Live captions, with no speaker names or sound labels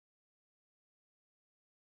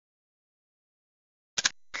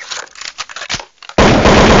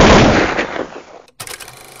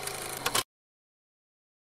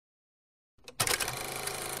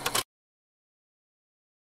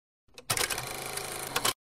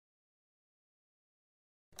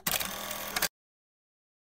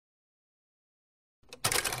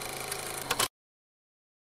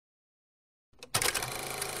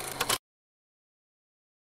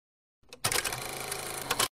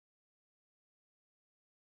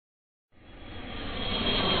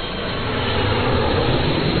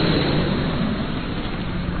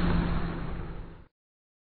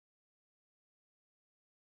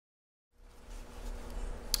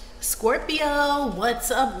Scorpio, what's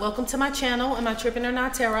up? Welcome to my channel. Am I tripping or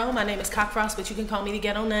not tarot? My name is Cockfrost, but you can call me the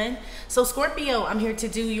Ghetto Nun. So Scorpio, I'm here to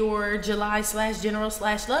do your July / general /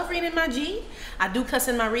 love reading, my G. I do cuss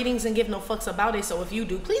in my readings and give no fucks about it, so if you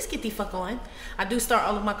do, please get the fuck on. I do start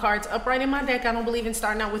all of my cards upright in my deck. I don't believe in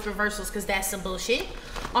starting out with reversals because that's some bullshit.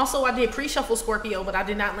 Also, I did pre-shuffle Scorpio, but I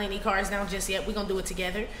did not lay any cards down just yet. We're gonna do it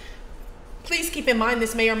together. Please keep in mind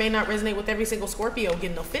this may or may not resonate with every single Scorpio.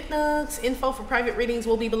 Getting no fit nugs. Info for private readings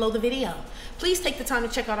will be below the video. Please take the time to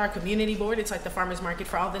check out our community board. It's like the farmer's market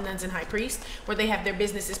for all the nuns and high priests, where they have their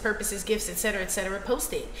businesses, purposes, gifts, etc.,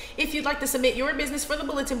 posted. If you'd like to submit your business for the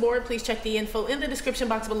bulletin board, please check the info in the description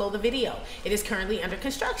box below the video. It is currently under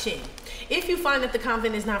construction. If you find that the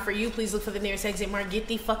convent is not for you, please look for the nearest exit mark. Get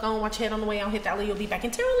the fuck on. Watch ahead on the way out. Hit the alley. You'll be back in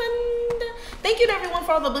Maryland. Thank you to everyone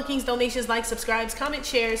for all the bookings, donations, likes, subscribes, comments,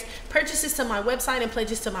 shares, purchases to my website, and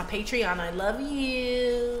pledges to my Patreon. I love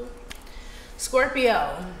you.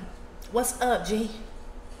 Scorpio, what's up, G?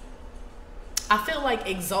 I feel like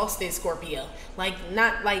exhausted, Scorpio. Like,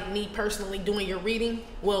 not like me personally doing your reading.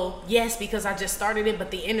 Well, yes, because I just started it, but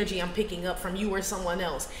the energy I'm picking up from you or someone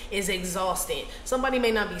else is exhausted. Somebody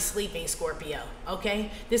may not be sleeping, Scorpio,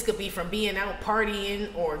 okay? This could be from being out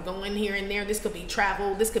partying or going here and there. This could be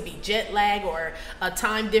travel. This could be jet lag or a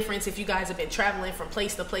time difference. If you guys have been traveling from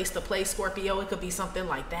place to place to place, Scorpio, it could be something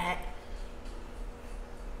like that.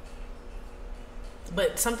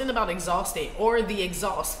 But something about exhausted or the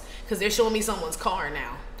exhaust, because they're showing me someone's car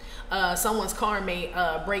now. Someone's car may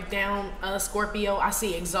break down, Scorpio. I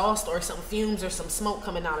see exhaust or some fumes or some smoke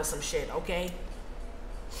coming out of some shit, okay?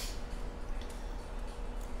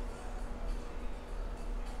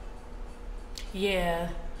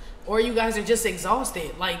 Yeah. Or you guys are just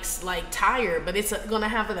exhausted, like tired, but it's gonna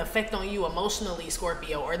have an effect on you emotionally,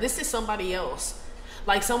 Scorpio. Or this is somebody else.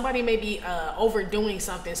 Like somebody may be overdoing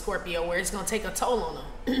something, Scorpio, where it's going to take a toll on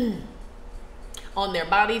them. On their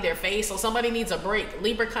body, their face. So somebody needs a break.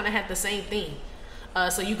 Libra kind of had the same thing.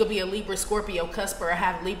 So you could be a Libra, Scorpio cusp, or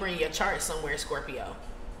have Libra in your chart somewhere, Scorpio.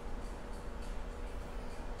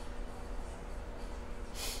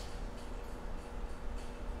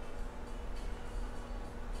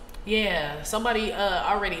 Yeah, somebody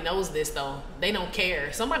already knows this, though. They don't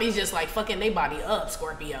care. Somebody's just like fucking their body up,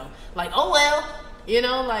 Scorpio. Like, oh well. You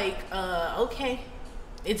know, like, okay.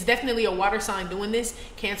 It's definitely a water sign doing this.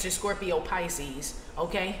 Cancer, Scorpio, Pisces,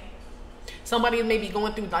 okay? Somebody may be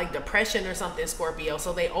going through, like, depression or something, Scorpio,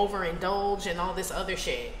 so they overindulge and all this other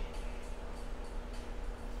shit.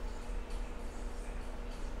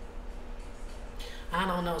 I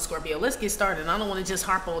don't know, Scorpio. Let's get started. I don't want to just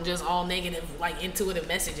harp on just all negative, like, intuitive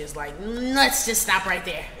messages. Like, let's just stop right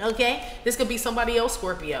there, okay? This could be somebody else,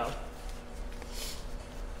 Scorpio.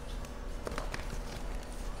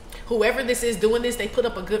 Whoever this is doing this, they put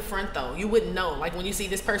up a good front, though. You wouldn't know. Like, when you see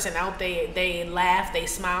this person out, they laugh, they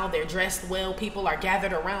smile, they're dressed well. People are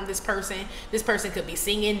gathered around this person. This person could be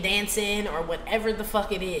singing, dancing, or whatever the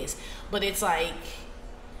fuck it is. But it's like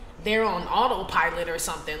they're on autopilot or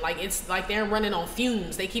something. Like, it's like they're running on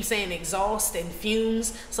fumes. They keep saying exhaust and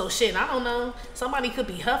fumes. So, shit, I don't know. Somebody could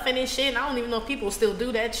be huffing and shit. I don't even know if people still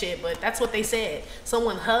do that shit, but that's what they said.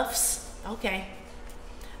 Someone huffs. Okay.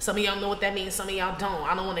 Some of y'all know what that means. Some of y'all don't.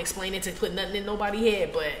 I don't want to explain it to put nothing in nobody's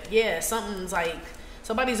head. But, yeah, something's like...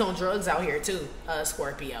 Somebody's on drugs out here, too,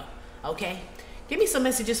 Scorpio. Okay? Give me some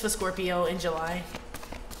messages for Scorpio in July.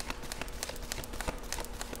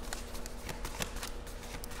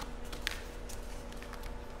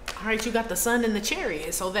 All right, you got the Sun and the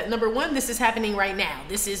Chariot. So that number one, this is happening right now.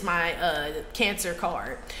 This is my Cancer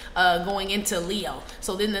card going into Leo.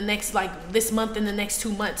 So then the next, like this month and the next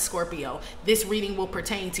 2 months, Scorpio, this reading will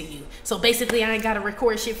pertain to you. So basically, I ain't got to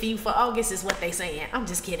record shit for you for August is what they saying. I'm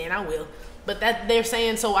just kidding. I will. But that they're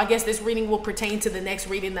saying, so I guess this reading will pertain to the next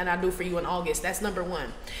reading that I do for you in August. That's number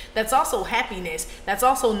one. That's also happiness. That's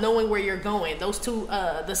also knowing where you're going. Those two,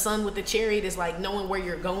 the Sun with the Chariot is like knowing where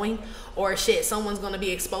you're going. Or shit, someone's going to be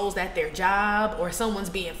exposed at their job. Or someone's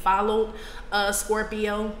being followed,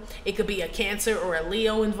 Scorpio. It could be a Cancer or a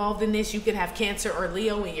Leo involved in this. You could have Cancer or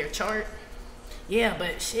Leo in your chart. Yeah,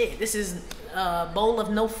 but shit, this is a bowl of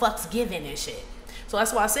no fucks given and shit. So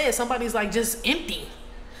that's why I said somebody's like just empty.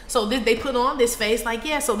 So they put on this face like,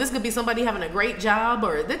 yeah, so this could be somebody having a great job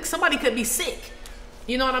or somebody could be sick.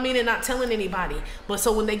 You know what I mean? And not telling anybody. But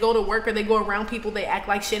so when they go to work or they go around people, they act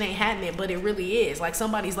like shit ain't happening, but it really is. Like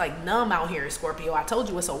somebody's like numb out here, Scorpio. I told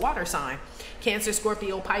you it's a water sign. Cancer,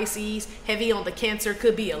 Scorpio, Pisces. Heavy on the Cancer,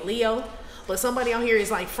 could be a Leo. But somebody out here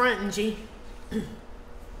is like fronting, G.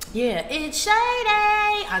 Yeah, it's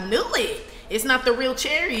shady. I knew it. It's not the real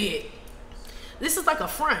Chariot. this is like a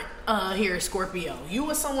front here, Scorpio.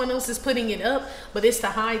 You or someone else is putting it up, but it's to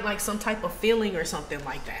hide like some type of feeling or something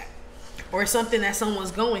like that, or something that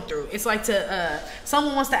someone's going through. It's like to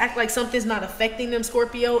someone wants to act like something's not affecting them,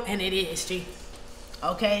 Scorpio, and it is, G.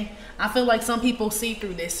 Okay, I feel like some people see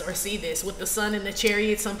through this, or see this with the sun and the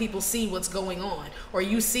chariot. Some people see what's going on, or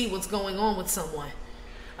you see what's going on with someone,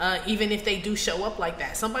 even if they do show up like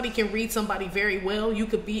that. Somebody can read somebody very well. You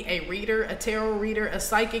could be a reader, a tarot reader, a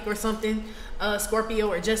psychic or something, Scorpio,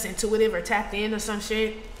 or just intuitive or tapped in or some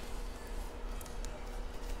shit.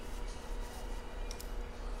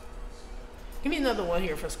 Give me another one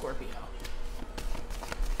here for Scorpio.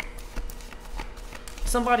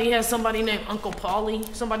 Somebody has somebody named Uncle Paulie.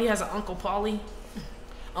 Somebody has an Uncle Paulie.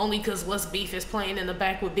 Only because What's Beef is playing in the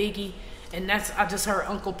back with Biggie. And that's, I just heard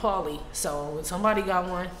Uncle Paulie. So somebody got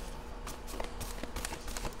one.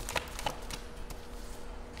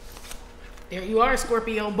 There you are,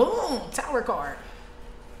 Scorpio. Boom! Tower card.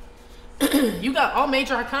 You got all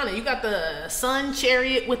major arcana. You got the sun,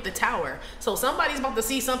 chariot with the tower. So somebody's about to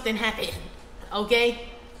see something happen. Okay?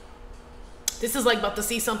 This is like about to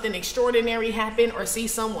see something extraordinary happen, or see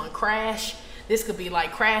someone crash. This could be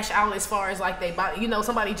like crash out as far as like they, you know,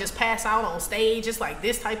 somebody just pass out on stage. It's like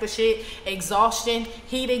this type of shit. Exhaustion,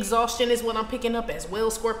 heat exhaustion is what I'm picking up as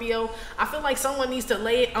well, Scorpio. I feel like someone needs to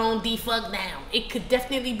lay it on the fuck down. It could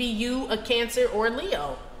definitely be you, a Cancer, or a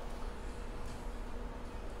Leo.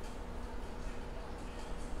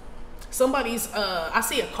 Somebody's, I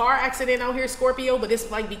see a car accident out here, Scorpio, but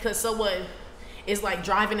it's like because someone is like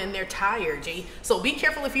driving and they're tired, G. So be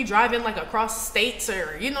careful if you're driving like across states,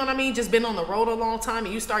 or you know what I mean, just been on the road a long time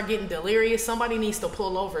and you start getting delirious. Somebody needs to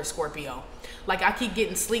pull over, Scorpio. Like I keep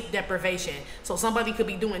getting sleep deprivation. So somebody could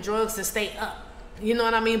be doing drugs to stay up. You know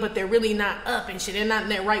what I mean? But they're really not up and shit. They're not in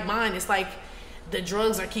their right mind. It's like the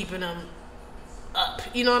drugs are keeping them up.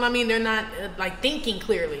 You know what I mean? They're not like thinking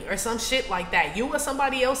clearly or some shit like that. You or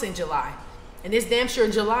somebody else in July. And it's damn sure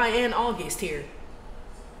July and August here.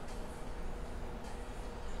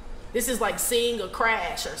 This is like seeing a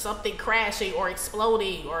crash or something crashing or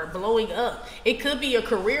exploding or blowing up. It could be a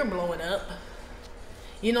career blowing up.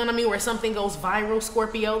 You know what I mean? Where something goes viral,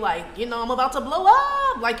 Scorpio. Like, you know, I'm about to blow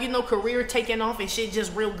up. Like, you know, career taking off and shit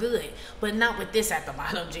just real good. But not with this at the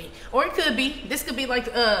bottom, G. Or it could be. This could be like,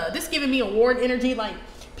 this giving me award energy. Like,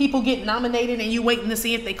 people get nominated and you waiting to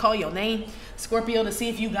see if they call your name, Scorpio, to see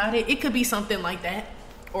if you got it. It could be something like that.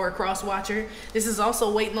 Or a cross watcher. This is also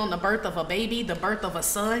waiting on the birth of a baby, the birth of a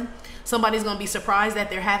son. Somebody's gonna be surprised that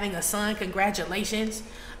they're having a son. Congratulations,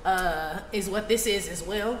 is what this is as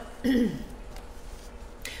well.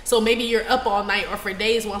 So maybe you're up all night or for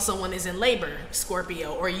days while someone is in labor,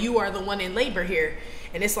 Scorpio, or you are the one in labor here.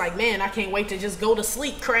 And it's like, man, I can't wait to just go to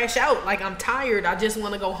sleep, crash out. Like, I'm tired. I just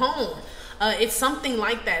want to go home. It's something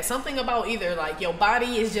like that. Something about either like your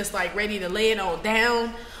body is just like ready to lay it all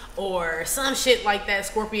down, or some shit like that,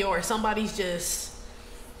 Scorpio, or somebody's just,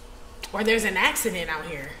 or there's an accident out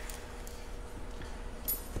here.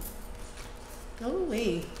 Oh,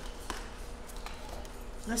 wait.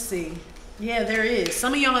 Let's see. Yeah, there is.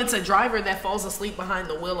 Some of y'all, it's a driver that falls asleep behind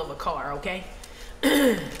the wheel of a car, okay?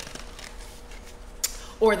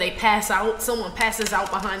 Or they pass out. Someone passes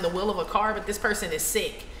out behind the wheel of a car, but this person is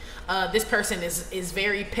sick. This person is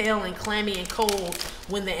very pale and clammy and cold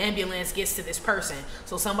when the ambulance gets to this person.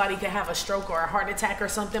 So somebody could have a stroke or a heart attack or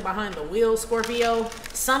something behind the wheel, Scorpio.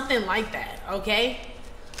 Something like that, okay?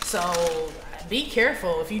 So be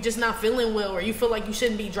careful. If you're just not feeling well or you feel like you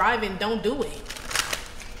shouldn't be driving, don't do it.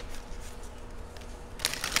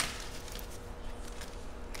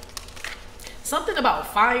 Something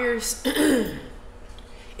about fires. It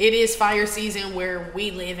is fire season where we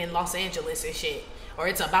live in Los Angeles and shit. Or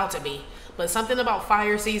it's about to be. But something about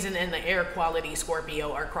fire season and the air quality,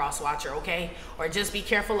 Scorpio, or cross watcher, okay? Or just be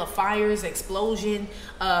careful of fires, explosion.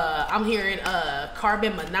 I'm hearing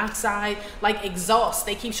carbon monoxide, like exhaust.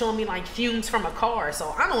 They keep showing me like fumes from a car.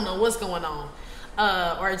 So I don't know what's going on.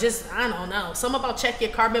 Or just, I don't know. Something about check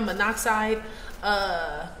your carbon monoxide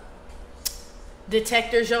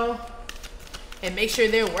detectors, y'all. And make sure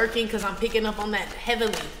they're working, because I'm picking up on that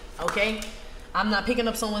heavily, okay? I'm not picking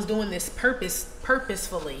up someone's doing this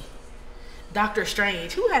purposefully. Doctor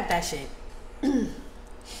Strange, who had that shit? And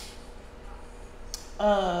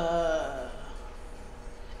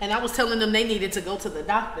I was telling them they needed to go to the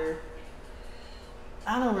doctor.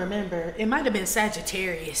 I don't remember. It might have been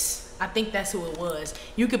Sagittarius. I think that's who it was.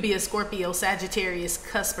 You could be a Scorpio, Sagittarius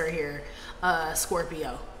cusper here,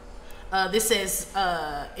 Scorpio. This says,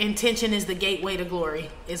 intention is the gateway to glory,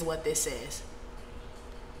 is what this says.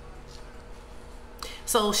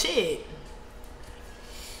 So shit.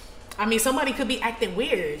 I mean, somebody could be acting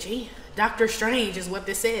weird, G. Doctor Strange is what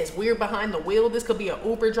this says. We're behind the wheel. This could be an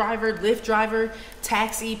Uber driver, Lyft driver,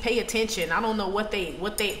 taxi. Pay attention. I don't know what they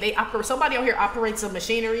operate. Somebody out here operates some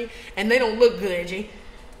machinery and they don't look good, G.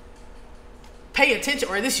 Pay attention.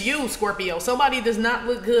 Or this you, Scorpio. Somebody does not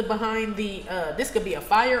look good behind the, this could be a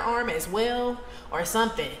firearm as well or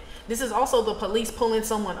something. This is also the police pulling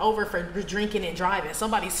someone over for drinking and driving.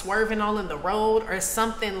 Somebody swerving all in the road or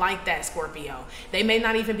something like that, Scorpio. They may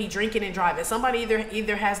not even be drinking and driving. Somebody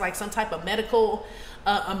either has like some type of medical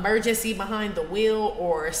emergency behind the wheel,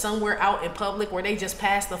 or somewhere out in public where they just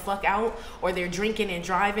passed the fuck out, or they're drinking and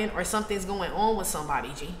driving, or something's going on with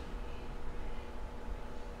somebody, G.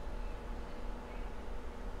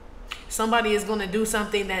 Somebody is going to do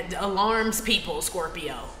something that alarms people,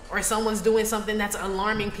 Scorpio. Or someone's doing something that's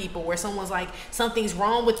alarming people, where someone's like, something's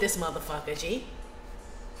wrong with this motherfucker, G.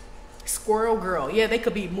 Squirrel girl. Yeah, they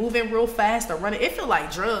could be moving real fast or running. It feel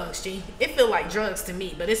like drugs, G. It feel like drugs to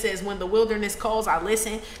me. But it says, when the wilderness calls, I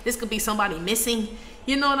listen. This could be somebody missing.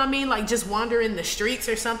 You know what I mean? Like just wandering the streets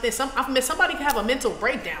or something. Somebody could have a mental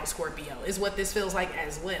breakdown, Scorpio, is what this feels like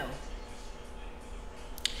as well.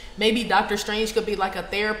 Maybe Doctor Strange could be like a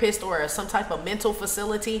therapist or some type of mental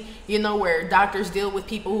facility, you know, where doctors deal with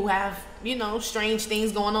people who have, you know, strange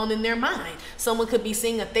things going on in their mind. Someone could be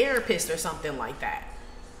seeing a therapist or something like that.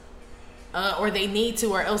 Or they need to,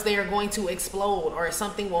 or else they are going to explode, or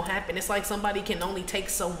something will happen. It's like somebody can only take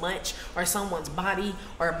so much, or someone's body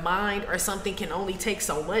or mind or something can only take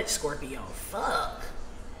so much, Scorpio. Fuck.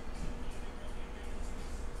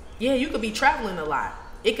 Yeah, you could be traveling a lot.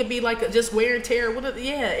 It could be like just wear and tear.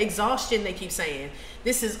 Yeah, exhaustion, they keep saying.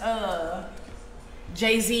 This is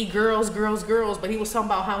Jay-Z, girls. But he was talking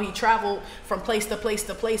about how he traveled from place to place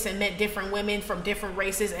to place and met different women from different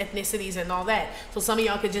races, ethnicities, and all that. So some of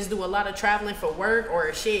y'all could just do a lot of traveling for work,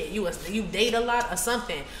 or shit, you date a lot or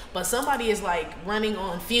something. But somebody is like running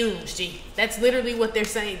on fumes, G. That's literally what they're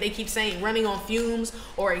saying. They keep saying running on fumes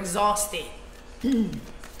or exhausted.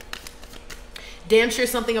 Damn sure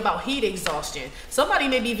something about heat exhaustion. Somebody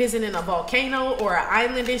may be visiting a volcano or an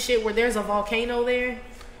island and shit where there's a volcano there.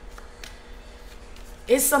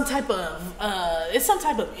 It's some type of, I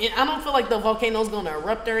don't feel like the volcano's gonna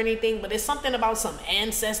erupt or anything, but it's something about some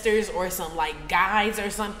ancestors or some like guides or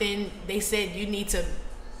something. They said you need to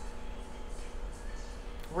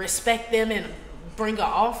respect them and bring an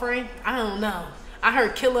offering. I don't know. I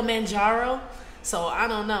heard Kilimanjaro. So I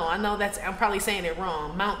don't know. I know I'm probably saying it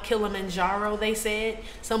wrong. Mount Kilimanjaro, they said.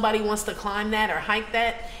 Somebody wants to climb that or hike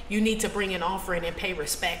that, you need to bring an offering and pay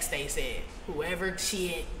respects, they said. Whoever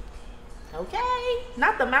shit. Okay.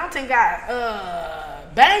 Not the mountain guy.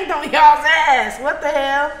 Banged on y'all's ass. What the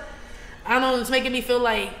hell? I don't know. It's making me feel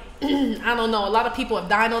like, I don't know. A lot of people have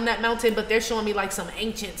died on that mountain, but they're showing me like some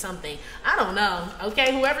ancient something. I don't know.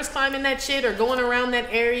 Okay, whoever's climbing that shit or going around that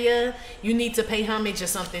area, you need to pay homage or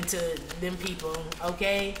something to them people.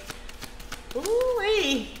 Okay.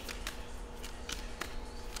 Ooh-wee.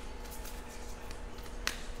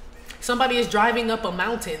 Somebody is driving up a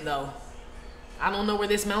mountain though. I don't know where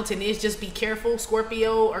this mountain is. Just be careful,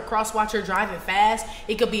 Scorpio or cross-watcher driving fast.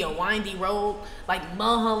 It could be a windy road, like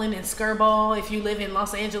Mulholland and Skirball. If you live in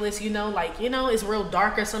Los Angeles, you know, like, you know, it's real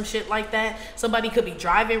dark or some shit like that. Somebody could be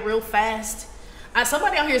driving real fast.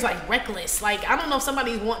 Somebody out here is like reckless. Like, I don't know if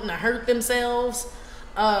somebody's wanting to hurt themselves.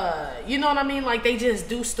 You know what I mean? Like, they just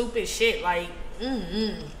do stupid shit. Like,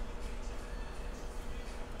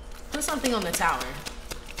 Put something on the tower.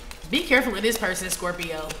 Be careful of this person,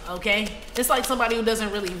 Scorpio, okay? It's like somebody who doesn't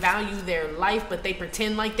really value their life, but they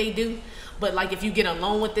pretend like they do. But like if you get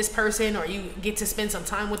alone with this person or you get to spend some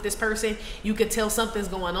time with this person, you could tell something's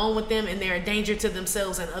going on with them and they're a danger to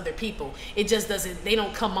themselves and other people. It just doesn't, they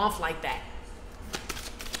don't come off like that.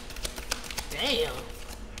 Damn.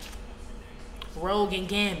 Rogue and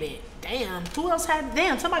Gambit. Damn. Who else had,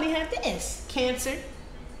 damn, somebody had this. Cancer.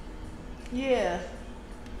 Yeah.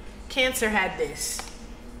 Cancer had this.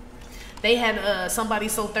 They had somebody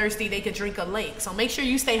so thirsty they could drink a lake. So make sure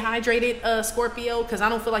you stay hydrated, Scorpio, because I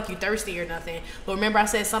don't feel like you're thirsty or nothing. But remember I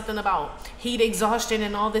said something about heat exhaustion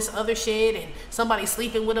and all this other shit and somebody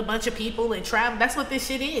sleeping with a bunch of people and travel. That's what this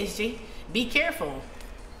shit is, G. Be careful.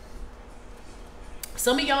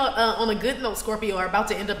 Some of y'all, on a good note, Scorpio, are about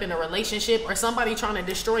to end up in a relationship or somebody trying to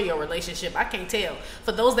destroy your relationship. I can't tell.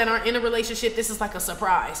 For those that aren't in a relationship, this is like a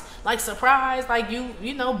surprise. Like surprise, like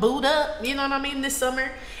you know, booed up. You know what I mean? This summer,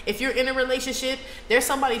 if you're in a relationship, there's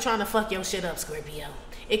somebody trying to fuck your shit up, Scorpio.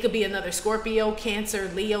 It could be another Scorpio, Cancer,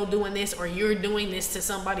 Leo doing this, or you're doing this to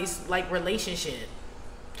somebody's like relationship.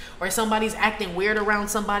 or somebody's acting weird around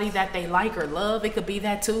somebody that they like or love. It could be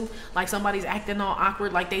that too. Like somebody's acting all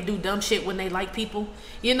awkward, like they do dumb shit when they like people.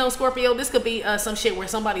 You know, Scorpio, this could be some shit where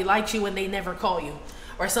somebody likes you and they never call you.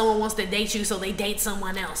 Or someone wants to date you, so they date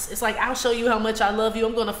someone else. It's like, I'll show you how much I love you.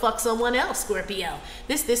 I'm gonna fuck someone else, Scorpio.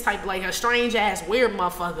 This type, like a strange ass weird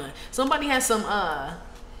motherfucker. Somebody has some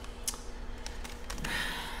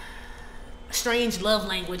strange love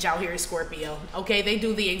language out here, Scorpio. Okay, they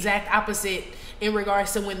do the exact opposite in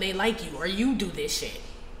regards to when they like you, or you do this shit.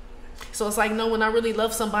 So it's like, no, when I really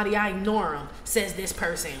love somebody, I ignore them, says this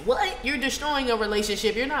person. What? You're destroying a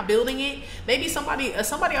relationship. You're not building it. Maybe somebody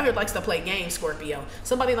out here likes to play games, Scorpio.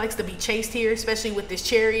 Somebody likes to be chased here, especially with this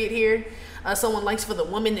chariot here. Someone likes for the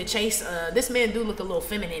woman to chase. This man do look a little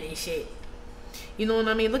feminine and shit. You know what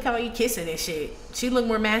I mean? Look how he kissing and shit. She look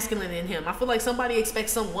more masculine than him. I feel like somebody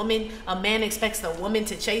expects some woman, a man expects the woman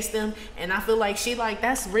to chase them. And I feel like she like,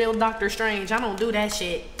 that's real Doctor Strange. I don't do that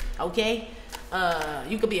shit. Okay?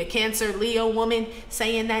 You could be a Cancer, Leo woman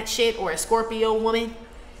saying that shit, or a Scorpio woman,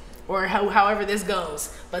 or however this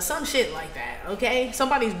goes. But some shit like that, okay?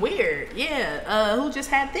 Somebody's weird. Yeah, who just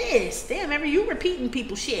had this? Damn, remember you repeating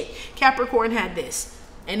people shit. Capricorn had this.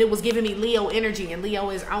 And it was giving me Leo energy, and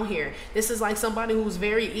Leo is out here. This is like somebody who's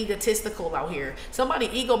very egotistical out here. Somebody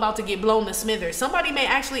ego about to get blown to smithers. Somebody may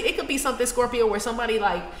actually, it could be something, Scorpio, where somebody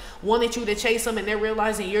like wanted you to chase them and they're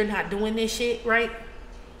realizing you're not doing this shit, right?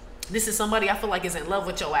 This is somebody I feel like is in love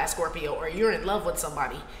with your ass, Scorpio, or you're in love with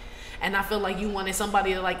somebody. And I feel like you wanted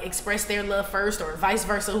somebody to like express their love first, or vice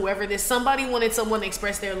versa, whoever this. Somebody wanted someone to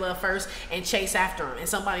express their love first and chase after them. And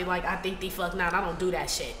somebody like, I think they fuck not, I don't do that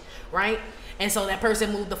shit, right? And so that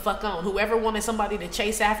person moved the fuck on. Whoever wanted somebody to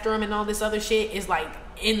chase after him and all this other shit is like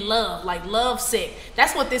in love, like love sick.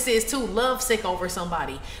 That's what this is too, love sick over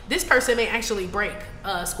somebody. This person may actually break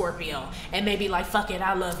Scorpio and maybe like, fuck it,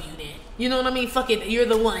 I love you then. You know what I mean? Fuck it, you're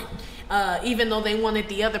the one. Even though they wanted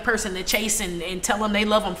the other person to chase and tell them they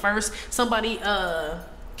love them first, somebody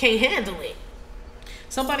can't handle it.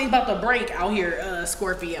 Somebody's about to break out here,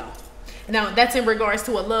 Scorpio. Now, that's in regards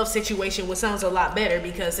to a love situation, which sounds a lot better,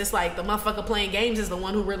 because it's like the motherfucker playing games is the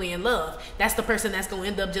one who really in love. That's the person that's going to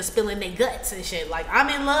end up just spilling their guts and shit. Like, I'm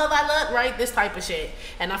in love, I love, right? This type of shit.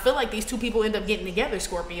 And I feel like these two people end up getting together,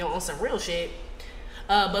 Scorpio, on some real shit.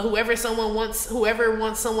 But whoever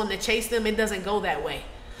wants someone to chase them, it doesn't go that way.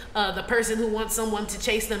 The person who wants someone to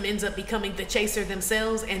chase them ends up becoming the chaser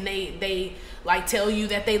themselves, and they like tell you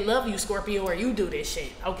that they love you, Scorpio, or you do this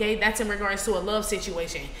shit. Okay, that's in regards to a love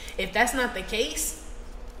situation. If that's not the case,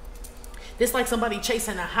 this like somebody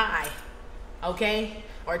chasing a high, okay,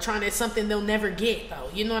 or trying to something they'll never get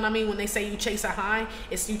though. You know what I mean? When they say you chase a high,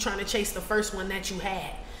 it's you trying to chase the first one that you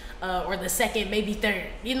had, or the second, maybe third.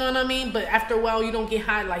 You know what I mean? But after a while, you don't get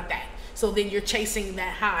high like that. So then you're chasing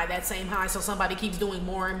that high, that same high. So somebody keeps doing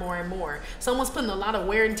more and more and more. Someone's putting a lot of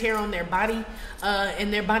wear and tear on their body,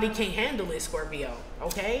 and their body can't handle it, Scorpio.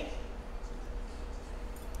 Okay?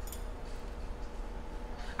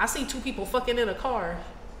 I see two people fucking in a car.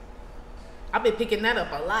 I've been picking that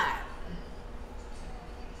up a lot.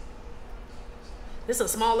 This is a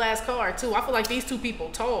small ass car too. I feel like these two people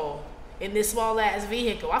tall in this small ass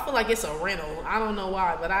vehicle. I feel like it's a rental. I don't know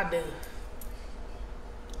why, but I do.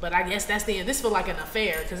 But I guess that's the end. This feel like an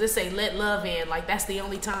affair, because it say let love in. Like that's the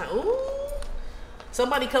only time. Ooh.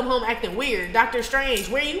 Somebody come home acting weird. Doctor Strange,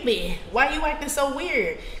 where you been? Why you acting so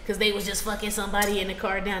weird? Because they was just fucking somebody in the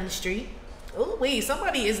car down the street. Ooh, wait,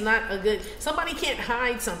 somebody is not a good, somebody can't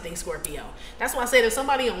hide something, Scorpio. That's why I said if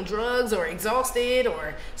somebody on drugs or exhausted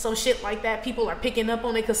or some shit like that, people are picking up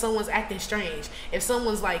on it because someone's acting strange. If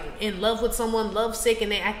someone's like in love with someone, love sick,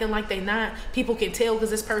 and they acting like they not, people can tell because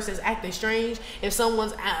this person's acting strange. If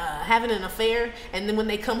someone's having an affair and then when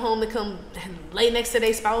they come home to come lay next to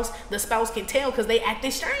their spouse, the spouse can tell because they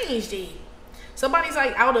acting strange, G. Somebody's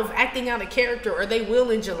like acting out of character, or they will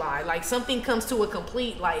in July. Like something comes to a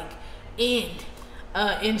complete like end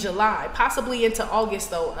in July, possibly into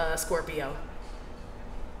August though, Scorpio.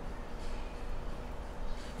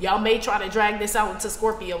 Y'all may try to drag this out into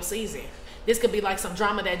Scorpio season. This could be like some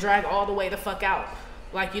drama that drag all the way the fuck out.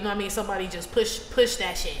 Like, you know what I mean? Somebody just push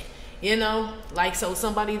that shit. You know? Like, so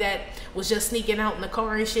somebody that was just sneaking out in the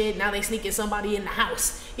car and shit, now they sneaking somebody in the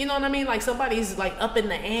house. You know what I mean? Like somebody's like up in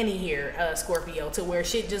the ante here, Scorpio, to where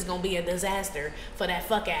shit just gonna be a disaster for that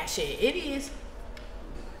fuck ass shit. It is.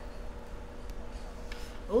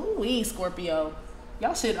 Ooh, Scorpio.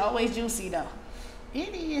 Y'all shit always juicy though.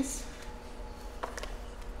 It is.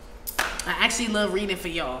 I actually love reading for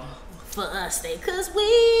y'all. For us, cause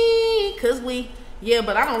we. Yeah,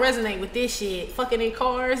 but I don't resonate with this shit. Fucking in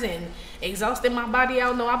cars and exhausting my body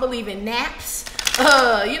out. No, I believe in naps.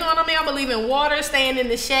 You know what I mean? I believe in water, staying in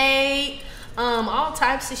the shade, all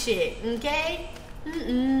types of shit. Okay.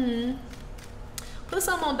 Put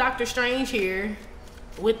something on Doctor Strange here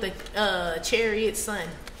with the Chariot Sun.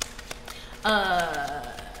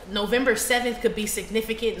 November 7th could be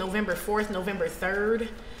significant. November 4th, November 3rd.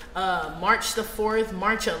 March the 4th,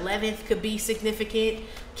 March 11th could be significant.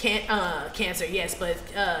 Cancer, yes, but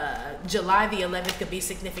July the 11th could be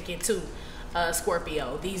significant too.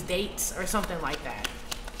 Scorpio, these dates or something like that.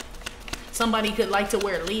 Somebody could like to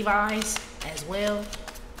wear Levi's as well.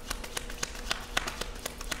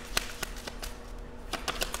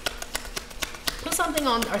 Put something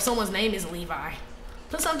on, or someone's name is Levi.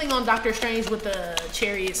 Put something on Doctor Strange with the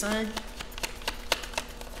Chariot Sun.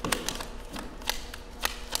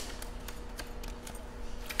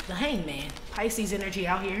 The Hangman, Pisces energy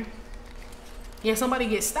out here. Yeah, somebody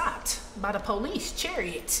gets stopped by the police.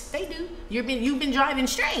 Chariots, they do. You've been driving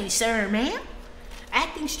strange, sir, man.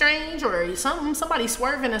 Acting strange or something. Somebody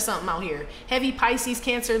swerving or something out here. Heavy Pisces,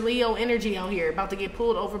 Cancer, Leo energy out here. About to get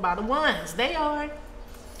pulled over by the ones. They are.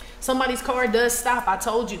 Somebody's car does stop. I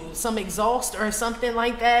told you, some exhaust or something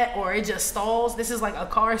like that, or it just stalls. This is like a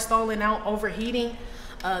car stalling out, overheating.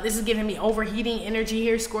 This is giving me overheating energy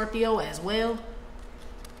here, Scorpio, as well.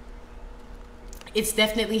 It's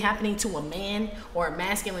definitely happening to a man or a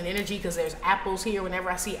masculine energy because there's apples here.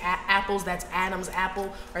 Whenever I see apples, that's Adam's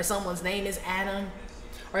apple, or someone's name is Adam,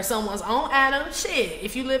 or someone's on Adam. Shit,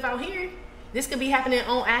 if you live out here, this could be happening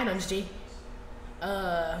on Adams, G.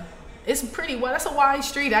 It's pretty well. That's a wide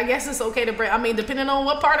street. I guess it's okay to break. I mean, depending on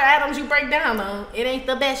what part of Adams you break down on, it ain't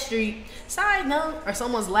the best street. Side note, or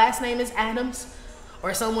someone's last name is Adams,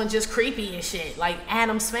 or someone just creepy and shit, like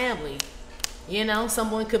Adam's family. You know,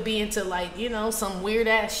 someone could be into like, you know, some weird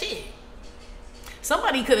ass shit.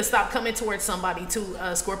 Somebody could have stopped coming towards somebody too,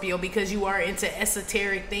 Scorpio, because you are into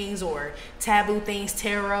esoteric things or taboo things,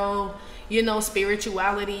 tarot, you know,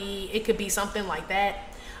 spirituality. It could be something like that.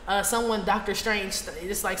 Someone, Doctor Strange,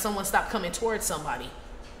 it's like someone stopped coming towards somebody.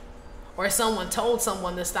 Or someone told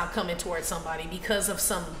someone to stop coming towards somebody because of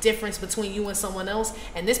some difference between you and someone else,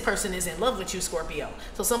 and this person is in love with you, Scorpio.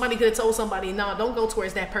 So somebody could have told somebody, no, don't go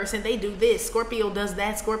towards that person. They do this. Scorpio does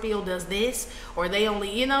that. Scorpio does this. Or they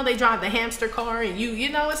only, you know, they drive the hamster car, and you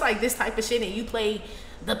know, it's like this type of shit, and you play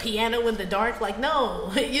the piano in the dark. Like,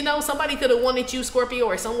 no, you know, somebody could have wanted you, Scorpio,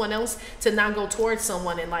 or someone else to not go towards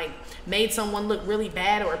someone and like made someone look really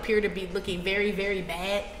bad or appear to be looking very, very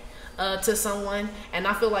bad to someone, and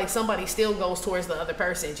I feel like somebody still goes towards the other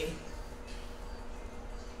person, G.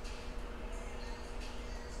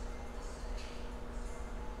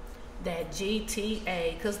 That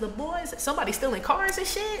GTA, because the boys, somebody stealing cars and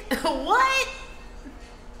shit. What?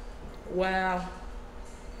 Wow.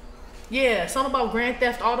 Yeah, something about Grand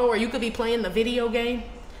Theft Auto, or you could be playing the video game.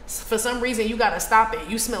 For some reason, you gotta stop it.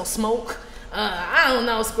 You smell smoke. I don't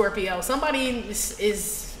know, Scorpio. Somebody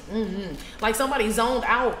is like somebody zoned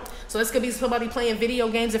out. So this could be somebody playing video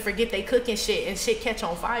games and forget they cooking shit and shit catch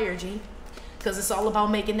on fire, G. Because it's all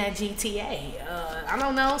about making that GTA. I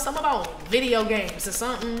don't know, something about video games or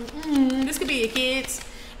something. This could be your kids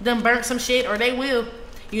done burnt some shit, or they will.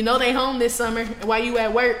 You know they home this summer while you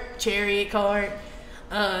at work. Chariot card.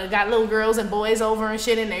 Got little girls and boys over and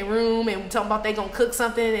shit in their room and talking about they gonna cook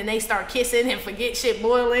something and they start kissing and forget shit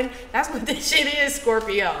boiling. That's what this shit is,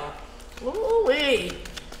 Scorpio. Ooh-wee.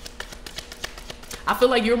 I feel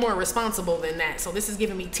like you're more responsible than that. So this is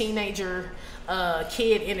giving me teenager,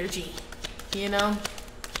 kid energy, you know?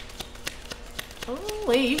 Oh,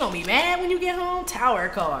 wait, you gonna be mad when you get home? Tower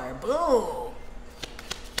card, boom.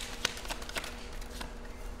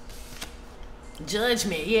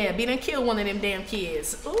 Judgment, yeah, be done kill one of them damn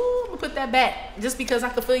kids. Ooh, I'm gonna put that back just because I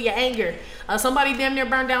could feel your anger. Somebody damn near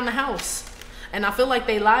burned down the house. And I feel like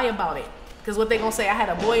they lie about it. Because what they gonna say, I had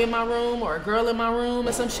a boy in my room or a girl in my room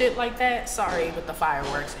or some shit like that. Sorry, with the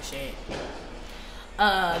fireworks and shit.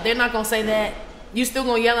 They're not gonna say that. You still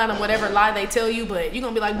gonna yell at them whatever lie they tell you, but you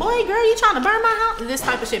gonna be like, boy, girl, you trying to burn my house? This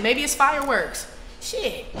type of shit. Maybe it's fireworks.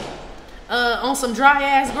 Shit. On some dry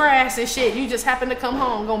ass grass and shit. You just happen to come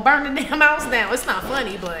home, gonna burn the damn house down. It's not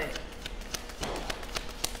funny, but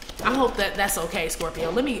I hope that that's okay, Scorpio.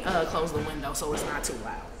 Let me close the window so it's not too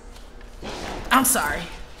loud. I'm sorry.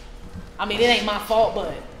 I mean, it ain't my fault,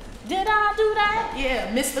 but did I do that?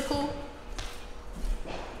 Yeah, mystical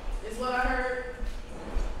is what I heard.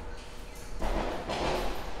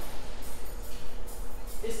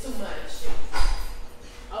 It's too much.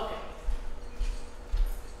 Okay.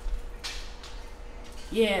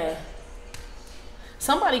 Yeah.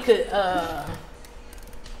 Somebody could,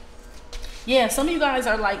 yeah, some of you guys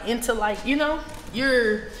are like into like, you know,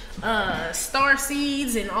 your star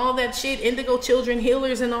seeds and all that shit, indigo children,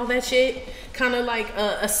 healers and all that shit, kind of like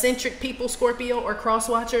eccentric people, Scorpio or cross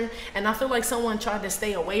watcher. And I feel like someone tried to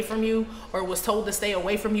stay away from you or was told to stay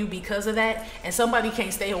away from you because of that. And somebody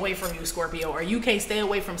can't stay away from you, Scorpio, or you can't stay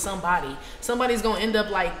away from somebody. Somebody's gonna end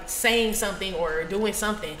up like saying something or doing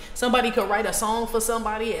something. Somebody could write a song for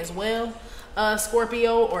somebody as well,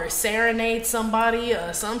 Scorpio, or serenade somebody,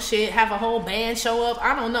 some shit, have a whole band show up.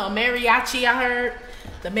 I don't know, mariachi. I heard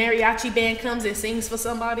the mariachi band comes and sings for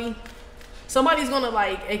somebody. Somebody's gonna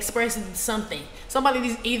like express something.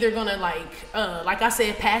 Somebody's either gonna like I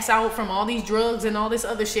said, pass out from all these drugs and all this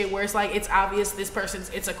other shit where it's like it's obvious this person's,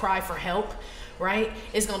 it's a cry for help, right?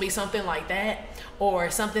 It's gonna be something like that.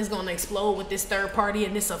 Or something's gonna explode with this third party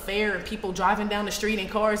and this affair and people driving down the street in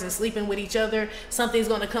cars and sleeping with each other. Something's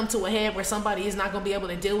gonna come to a head where somebody is not gonna be able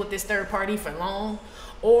to deal with this third party for long.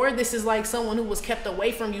 Or this is like someone who was kept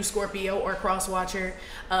away from you, Scorpio or cross watcher,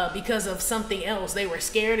 because of something else. They were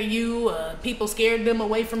scared of you, people scared them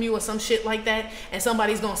away from you or some shit like that, and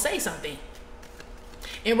somebody's gonna say something.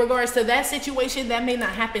 In regards to that situation, that may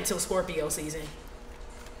not happen till Scorpio season.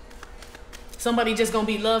 Somebody just gonna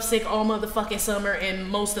be lovesick all motherfucking summer and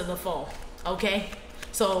most of the fall, okay?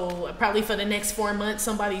 So probably for the next 4 months,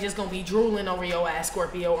 somebody just gonna be drooling over your ass,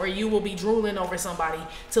 Scorpio, or you will be drooling over somebody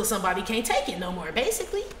till somebody can't take it no more,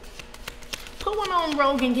 basically. Put one on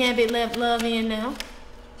Rogue and Gambit love in now.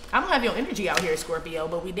 I don't have your energy out here, Scorpio,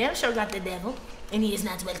 but we damn sure got the devil, and he is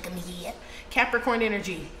not welcome here. Capricorn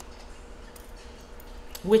energy,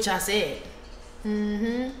 which I said.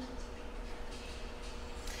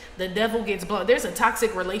 The devil gets blown. There's a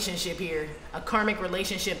toxic relationship here, a karmic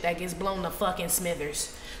relationship that gets blown to fucking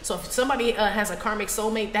smithers. So if somebody has a karmic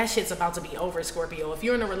soulmate, that shit's about to be over, Scorpio. If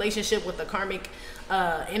you're in a relationship with a karmic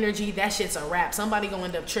energy, that shit's a wrap. Somebody gonna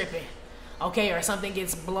end up tripping, okay? Or something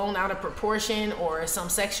gets blown out of proportion, or some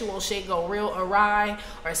sexual shit go real awry,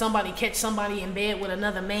 or somebody catch somebody in bed with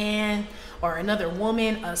another man or another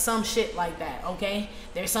woman, or some shit like that, okay?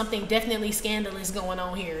 There's something definitely scandalous going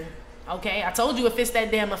on here. Okay, I told you if it's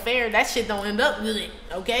that damn affair, that shit don't end up good,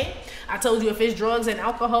 okay? I told you if it's drugs and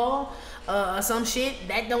alcohol, some shit,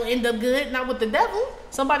 that don't end up good, not with the devil.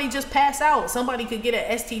 Somebody just pass out. Somebody could get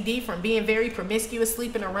an STD from being very promiscuous,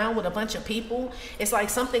 sleeping around with a bunch of people. It's like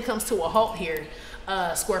something comes to a halt here,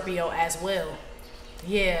 Scorpio, as well.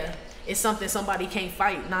 Yeah, it's something somebody can't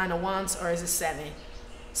fight. 9 of Wands, or is it 7?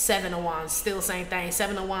 7 of Wands, still same thing.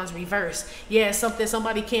 7 of Wands reverse. Yeah, something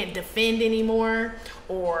somebody can't defend anymore,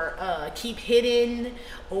 or keep hidden,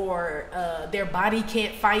 or their body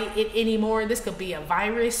can't fight it anymore. This could be a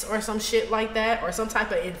virus or some shit like that, or some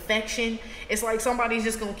type of infection. It's like somebody's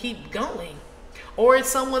just gonna keep going, or it's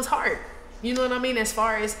someone's heart. You know what I mean? As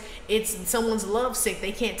far as it's someone's love sick,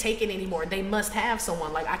 they can't take it anymore. They must have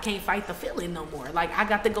someone. Like, I can't fight the feeling no more. Like, I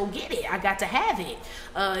got to go get it. I got to have it,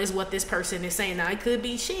 is what this person is saying. Now, it could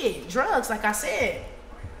be shit, drugs, like I said,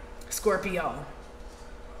 Scorpio.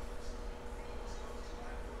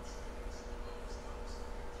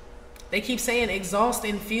 They keep saying exhaust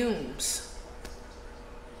and fumes.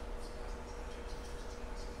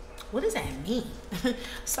 What does that mean?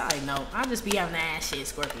 Side note, I'll just be on the ass shit,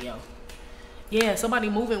 Scorpio. Yeah, somebody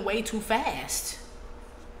moving way too fast.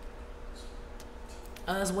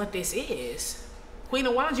 Is what this is. Queen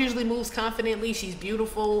of Wands usually moves confidently. She's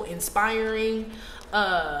beautiful, inspiring,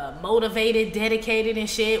 motivated, dedicated and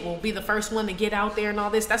shit. Will be the first one to get out there and all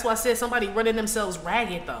this. That's why I said somebody running themselves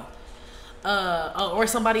ragged though. Or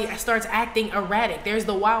somebody starts acting erratic. There's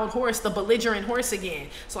the wild horse, the belligerent horse again.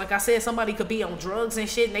 So like I said, somebody could be on drugs and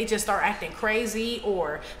shit and they just start acting crazy,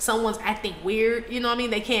 or someone's acting weird. You know what I mean?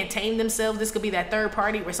 They can't tame themselves. This could be that third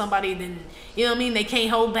party where somebody then, you know what I mean? They can't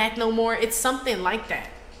hold back no more. It's something like that,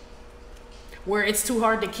 where it's too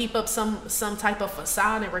hard to keep up some type of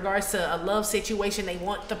facade in regards to a love situation. They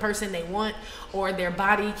want the person they want, or their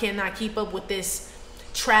body cannot keep up with this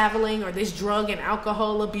traveling or this drug and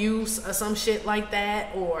alcohol abuse or some shit like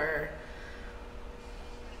that. Or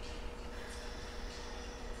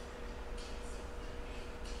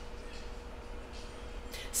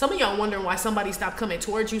some of y'all wondering why somebody stopped coming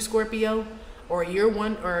towards you, Scorpio, or you're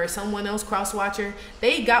one, or someone else, cross watcher.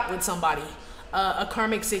 They got with somebody, a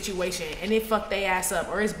karmic situation, and it fucked their ass up,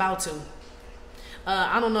 or it's about to.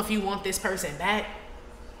 I don't know if you want this person back,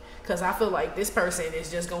 because I feel like this person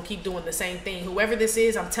is just going to keep doing the same thing. Whoever this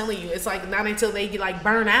is, I'm telling you, it's like not until they get like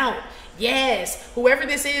burn out. Yes, whoever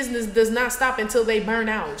this is does not stop until they burn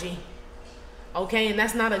out, G. Okay, and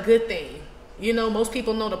that's not a good thing. You know, most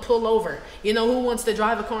people know to pull over. You know, who wants to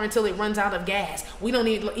drive a car until it runs out of gas? We don't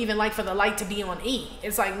even like for the light to be on E.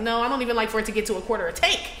 It's like, no, I don't even like for it to get to a quarter of a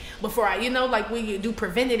tank before I, you know, like we do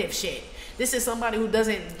preventative shit. This is somebody who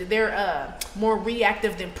doesn't, they're more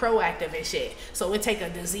reactive than proactive and shit. So it take a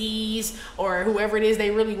disease or whoever it is they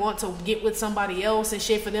really want to get with somebody else and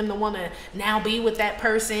shit for them to want to now be with that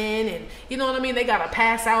person. And you know what I mean? They gotta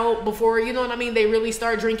pass out before, you know what I mean, they really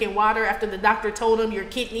start drinking water after the doctor told them your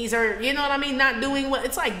kidneys are, you know what I mean, not doing what,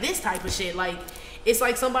 it's like this type of shit. Like, it's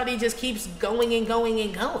like somebody just keeps going and going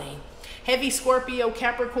and going. Heavy Scorpio,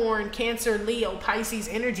 Capricorn, Cancer, Leo, Pisces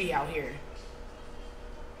energy out here.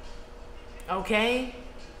 Okay,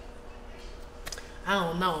 I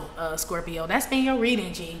don't know, Scorpio. That's been your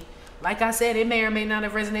reading, G. Like I said, it may or may not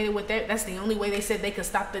have resonated with that. That's the only way they said they could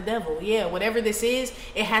stop the devil. Yeah, whatever this is,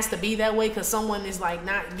 it has to be that way because someone is like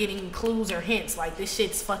not getting clues or hints. Like, this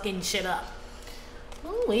shit's fucking shit up.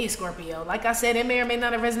 Ooh, Scorpio. Like I said, it may or may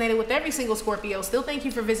not have resonated with every single Scorpio. Still, thank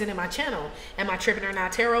you for visiting my channel. Am I tripping or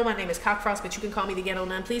not, Tarot? My name is Cockfrost, but you can call me the Ghetto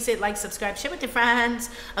Nun. Please hit like, subscribe, share with your friends.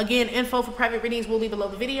 Again, info for private readings will be below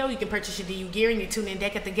the video. You can purchase your DU gear and your Toon In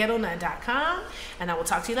Deck at theghettonun.com. And I will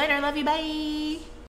talk to you later. I love you. Bye.